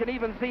you know, I can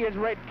even see his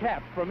red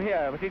cap from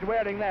here, but he's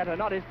wearing that and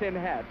not his tin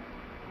hat.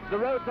 The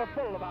roads are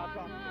full of our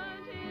transport.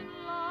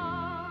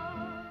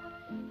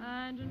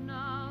 And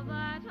now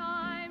that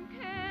I'm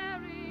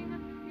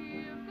caring,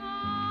 you've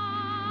gone.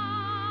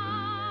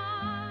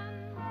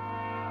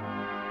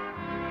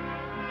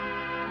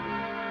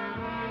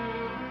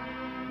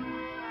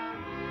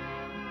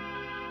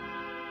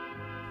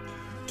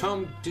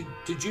 Tom,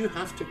 did you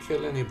have to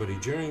kill anybody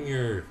during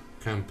your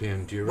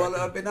campaign? Do you Well,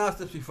 reckon? I've been asked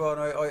this before,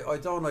 and I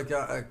don't like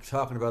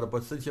talking about it,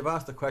 but since you've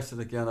asked the question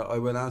again, I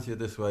will answer you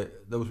this way.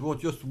 There was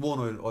just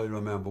one I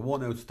remember.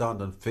 One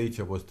outstanding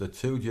feature was the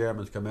two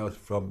Germans came out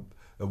from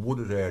a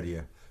wooded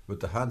area with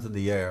the hands in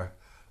the air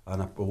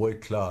and a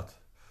white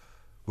cloth,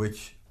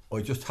 which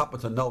I just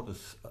happened to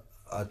notice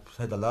at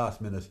the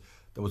last minute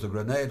there was a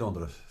grenade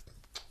under it.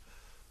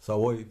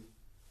 So I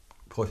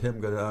put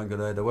him and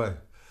grenade away.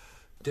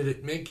 Did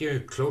it make you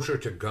closer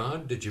to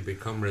God? Did you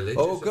become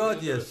religious? Oh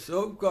God, yes.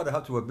 Oh God, I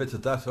have to admit to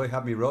that. So I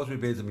had my rosary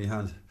beads in my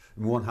hand,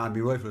 in one hand, my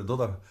rifle in the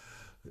other.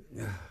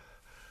 Yeah.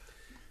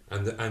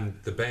 And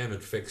the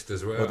bayonet fixed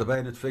as well. Oh, the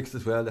bayonet fixed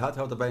as well. They had to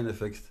have the bayonet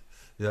fixed.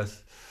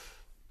 Yes.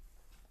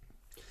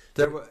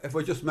 There were, if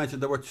I just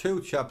mentioned, there were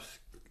two chaps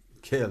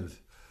killed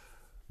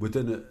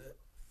within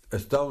a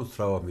stone's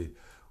throw of me.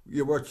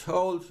 You were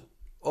told,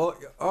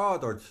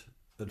 ordered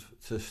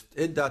to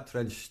in that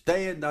trench,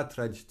 stay in that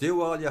trench,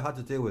 do all you had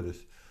to do with it.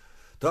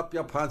 Drop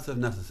your pants if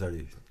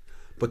necessary.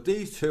 But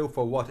these two,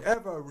 for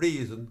whatever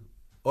reason,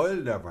 I'll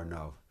never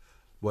know,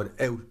 went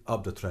out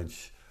of the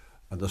trench,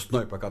 and the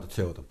sniper got the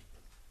two of them.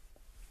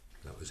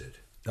 That was it.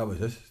 That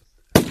was it.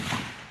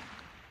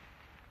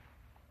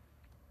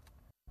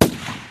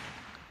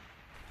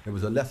 It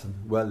was a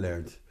lesson well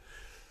learned.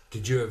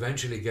 Did you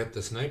eventually get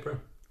the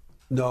sniper?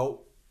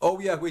 No. Oh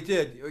yeah, we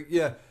did.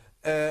 Yeah,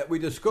 we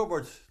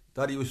discovered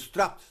that he was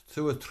strapped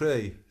to a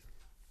tree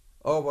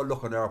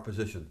overlooking our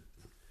position.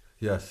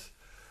 Yes.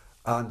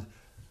 And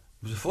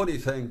it was a funny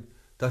thing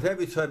that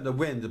every time the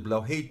wind would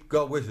blow, he'd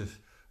go with it.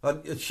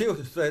 And you'd shoot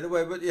it straight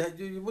away, but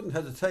you wouldn't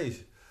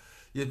hesitate.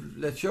 You'd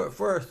let shoot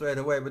first straight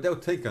away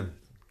without thinking.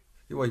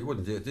 You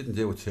didn't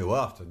do it too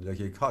often. Like,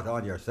 you caught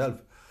on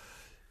yourself.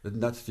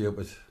 Isn't that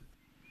stupid?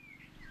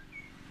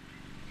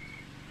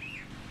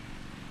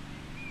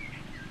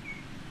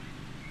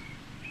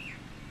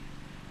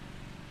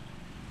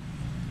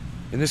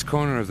 In this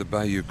corner of the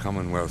Bayou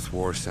Commonwealth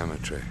War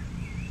Cemetery,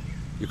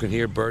 you can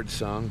hear bird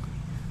song,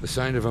 the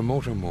sound of a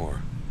motor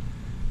mower,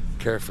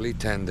 carefully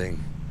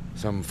tending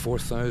some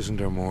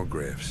 4,000 or more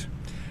graves.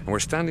 And we're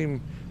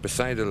standing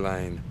beside a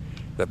line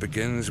that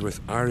begins with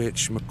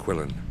R.H.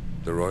 McQuillan,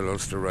 the Royal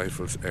Ulster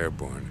Rifles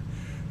Airborne,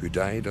 who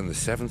died on the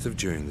 7th of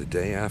June, the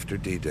day after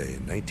D-Day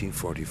in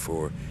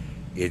 1944,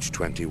 aged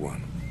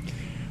 21.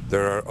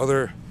 There are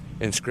other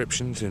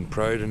inscriptions in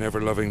proud and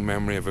ever-loving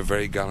memory of a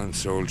very gallant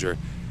soldier,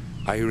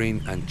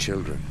 Irene and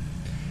children.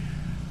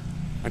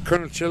 And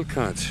Colonel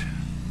Chilcott,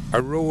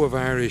 a row of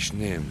Irish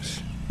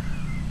names.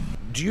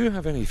 Do you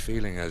have any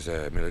feeling, as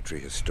a military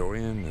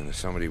historian and as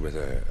somebody with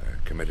a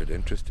committed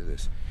interest to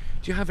this,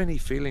 do you have any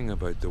feeling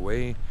about the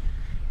way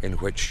in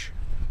which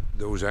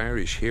those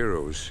Irish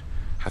heroes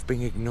have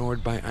been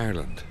ignored by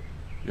Ireland?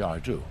 Yeah, I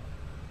do.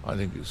 I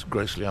think it's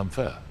grossly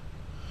unfair.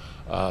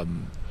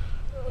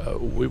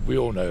 We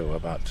all know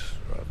about,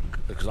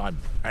 because I'm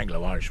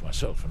Anglo-Irish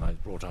myself and I was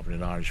brought up in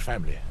an Irish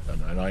family,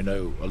 and I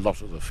know a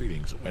lot of the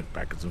feelings that went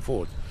backwards and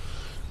forwards.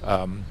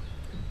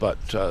 But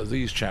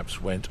these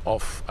chaps went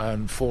off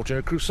and fought in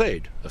a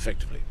crusade,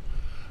 effectively.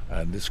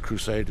 And this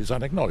crusade is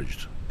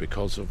unacknowledged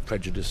because of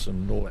prejudice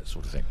and all that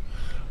sort of thing.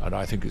 And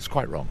I think it's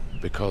quite wrong,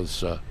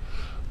 because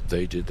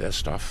they did their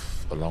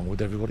stuff along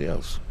with everybody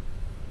else.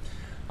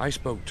 I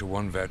spoke to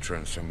one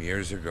veteran some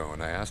years ago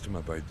and I asked him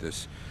about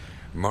this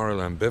moral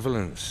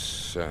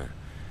ambivalence,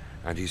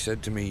 and he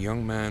said to me,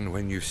 "Young man,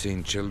 when you've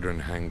seen children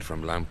hanged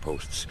from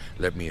lampposts,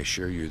 let me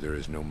assure you there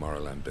is no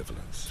moral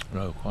ambivalence."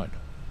 No, quite.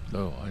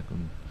 No,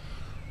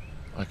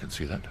 I can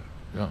see that.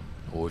 Yeah.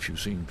 Or if you've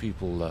seen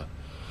people,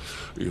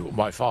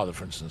 my father,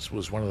 for instance,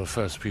 was one of the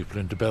first people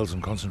into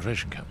Belgium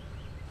concentration camp.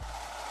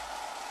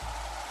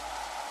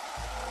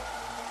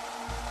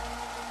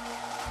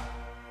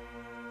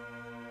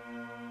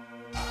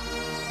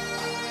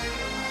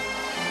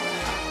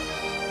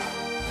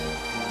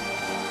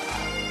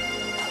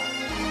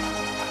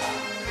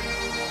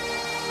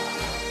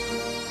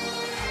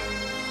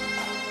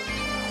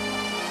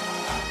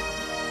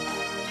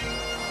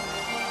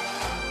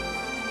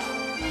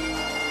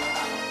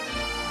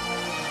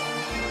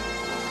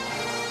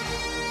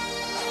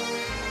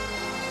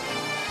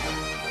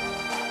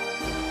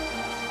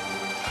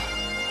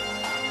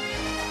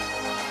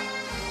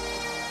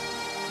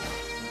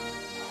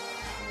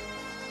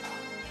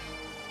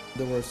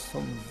 there were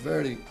some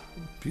very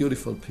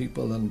beautiful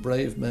people and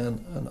brave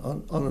men and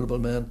honourable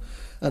men,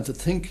 and to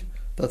think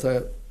that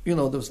there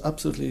was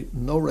absolutely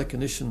no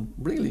recognition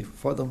really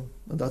for them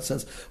in that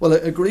sense. Well, I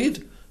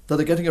agreed that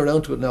they're getting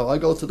around to it now. I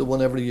go to the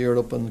one every year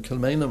up in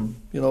Kilmainham,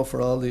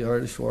 for all the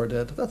Irish war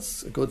dead.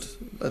 That's good,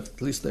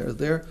 at least they're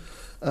there.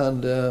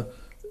 And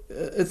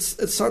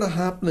it's sort of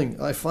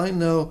happening. I find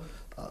now,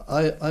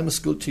 I'm a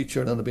school teacher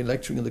and I've been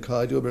lecturing in the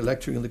college, I do a bit of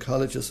lecturing in the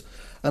colleges,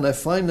 and I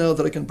find now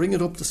that I can bring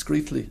it up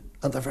discreetly,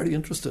 and they're very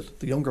interested.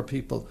 The younger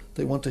people,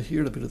 they want to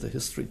hear a bit of the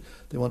history.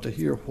 They want to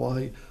hear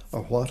why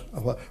or what.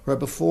 Where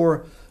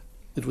before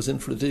it was in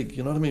for a dig,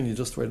 you know what I mean? You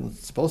just weren't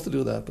supposed to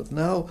do that. But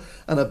now,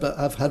 and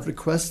I've had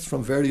requests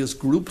from various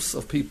groups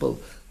of people,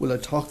 will I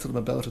talk to them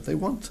about it? They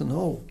want to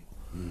know.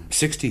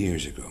 60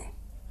 years ago,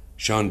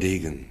 Sean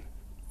Deegan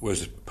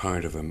was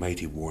part of a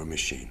mighty war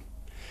machine,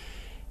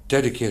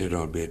 dedicated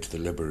albeit to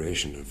the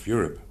liberation of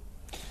Europe.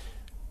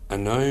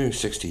 And now,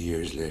 60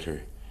 years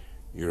later,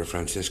 you're a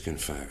Franciscan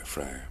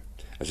friar,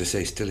 as I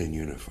say, still in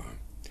uniform.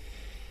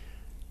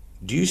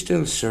 Do you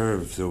still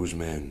serve those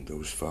men,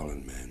 those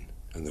fallen men,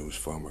 and those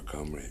former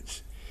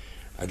comrades,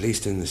 at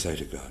least in the sight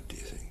of God, do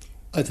you think?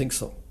 I think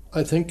so.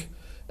 I think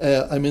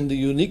I'm in the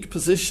unique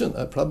position,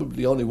 I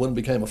probably only one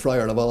became a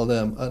friar of all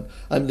them, and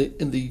I'm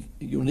in the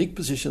unique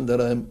position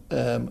that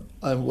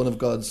I'm one of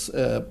God's,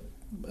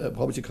 what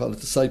would you call it,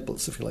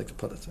 disciples, if you like to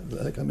put it.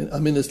 Like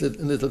I'm in his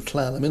little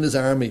clan, I'm in his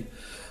army,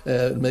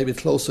 maybe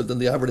closer than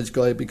the average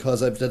guy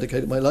because I've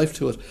dedicated my life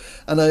to it.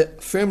 And I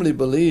firmly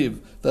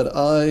believe that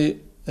I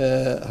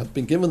have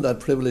been given that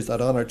privilege,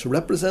 that honour, to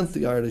represent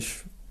the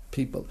Irish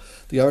people,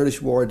 the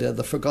Irish war dead,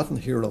 the forgotten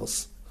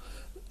heroes.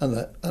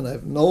 And I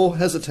have no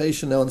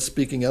hesitation now in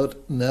speaking out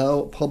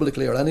now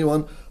publicly or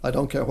anyone. I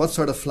don't care what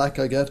sort of flack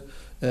I get.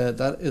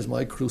 That is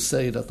my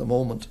crusade at the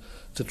moment,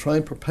 to try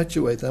and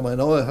perpetuate them. I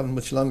know I haven't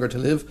much longer to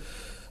live,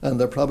 and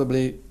they're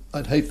probably,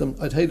 I'd hate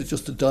it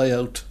just to die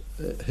out,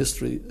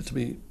 history, to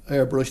be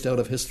airbrushed out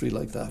of history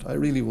like that. I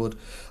really would.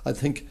 I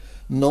think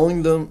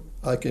knowing them,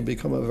 I can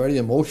become very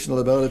emotional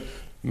about it.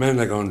 Men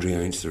like André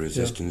Heinz, the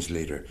resistance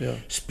leader,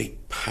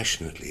 speak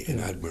passionately in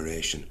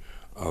admiration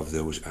of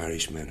those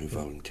Irish men who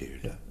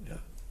volunteered.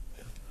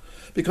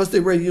 Because they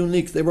were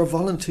unique. They were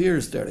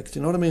volunteers, Derek. Do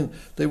you know what I mean?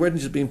 They weren't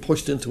just being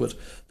pushed into it.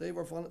 They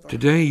were volunteers.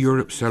 Today,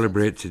 Europe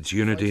celebrates its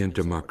unity and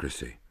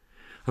democracy,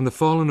 and the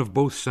fallen of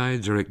both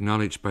sides are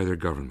acknowledged by their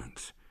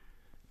governments.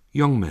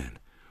 Young men,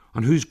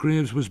 on whose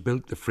graves was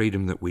built the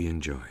freedom that we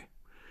enjoy.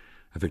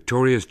 A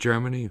victorious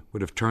Germany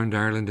would have turned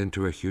Ireland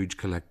into a huge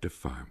collective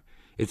farm,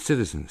 its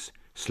citizens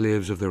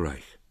slaves of the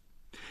Reich.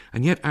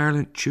 And yet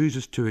Ireland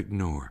chooses to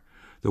ignore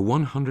the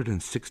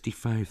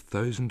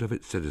 165,000 of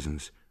its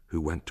citizens who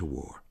went to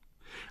war,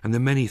 and the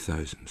many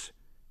thousands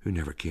who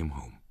never came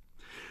home.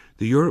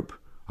 The Europe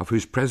of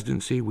whose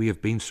presidency we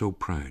have been so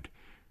proud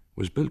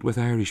was built with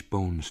Irish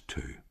bones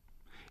too,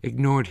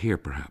 ignored here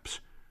perhaps,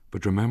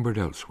 but remembered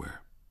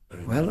elsewhere.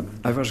 Well,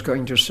 I was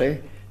going to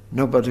say,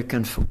 nobody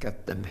can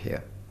forget them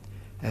here.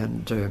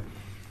 And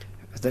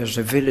there's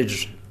a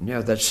village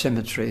near that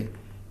cemetery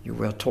you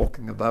were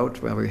talking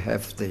about, where we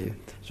have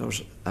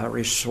those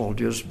Irish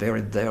soldiers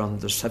buried there on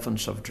the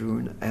 7th of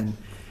June and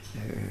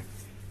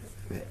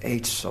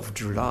 8th of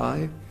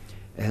July.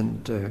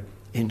 And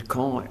in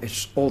Caen,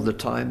 it's all the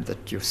time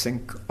that you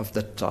think of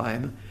that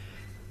time.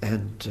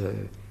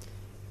 And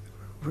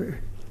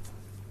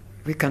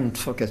we can't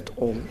forget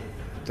all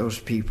those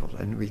people,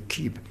 and we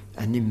keep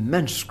an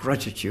immense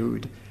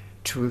gratitude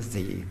to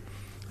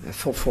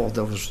for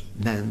those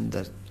men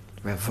that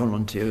were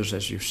volunteers,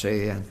 as you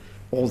say, and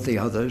all the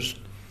others.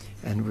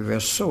 And we were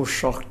so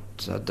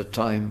shocked at the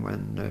time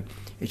when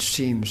it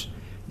seems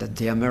that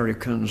the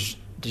Americans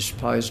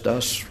despised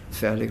us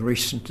fairly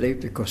recently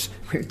because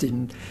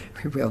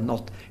we were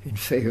not in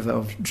favor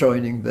of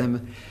joining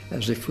them,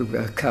 as if we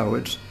were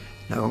cowards.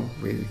 No,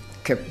 we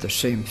kept the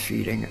same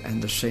feeling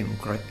and the same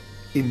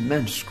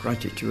immense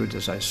gratitude,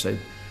 as I said,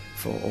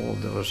 for all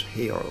those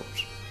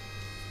heroes.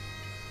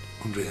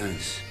 André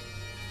Heinz,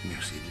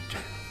 merci de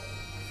tout.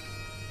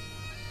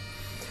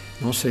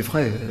 Non, c'est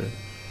vrai,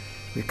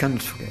 we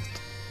can't forget.